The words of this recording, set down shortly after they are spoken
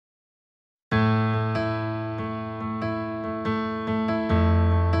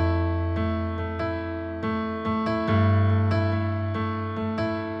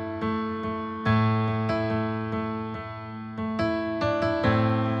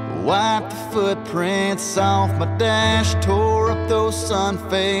Wiped the footprints off my dash, tore up those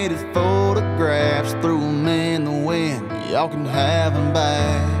sun-faded photographs, threw them in the wind. Y'all can have them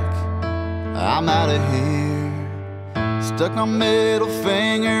back. I'm out of here. Stuck my middle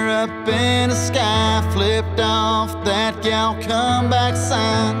finger up in the sky, flipped off that y'all come back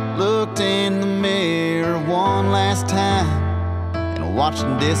sign, looked in the mirror one last time and watched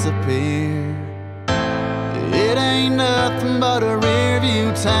them disappear. It ain't nothing but a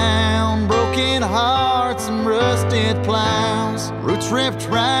rearview town, broken hearts and rusted plows, roots ripped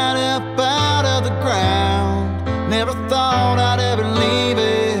right up out of the ground. Never thought I'd ever leave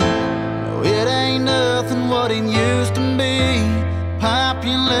it. No, it ain't nothing what it used to be.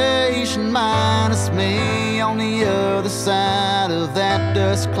 Population minus me on the other side of that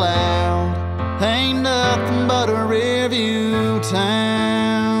dust cloud. Ain't nothing but a rearview town.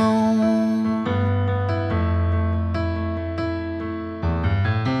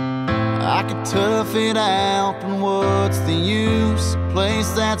 I could tough it out, but what's the use? A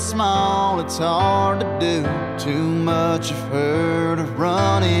place that small, it's hard to do. Too much of her to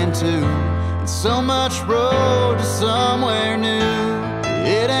run into, and so much road to somewhere new.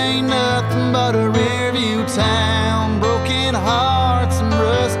 It ain't nothing but a rearview town, broken hearts and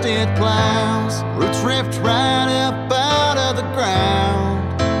rusted plows, roots ripped right up out of the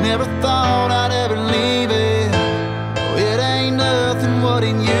ground. Never thought I'd ever leave it. No, it ain't nothing what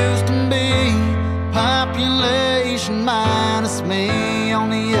it used to be. Population minus me on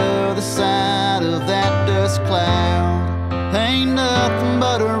the other side of that dust cloud. Ain't nothing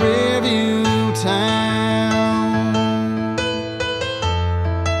but a rearview town.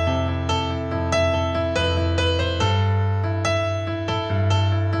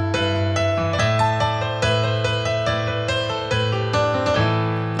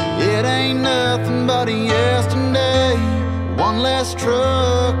 It ain't nothing but a yesterday, one less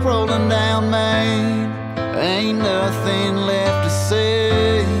truck rolling down Main. Ain't nothing left to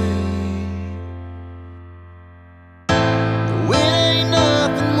say. No, it ain't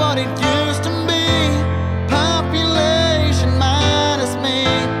nothing what it used to be. Population minus me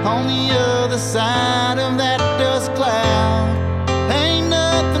on the other side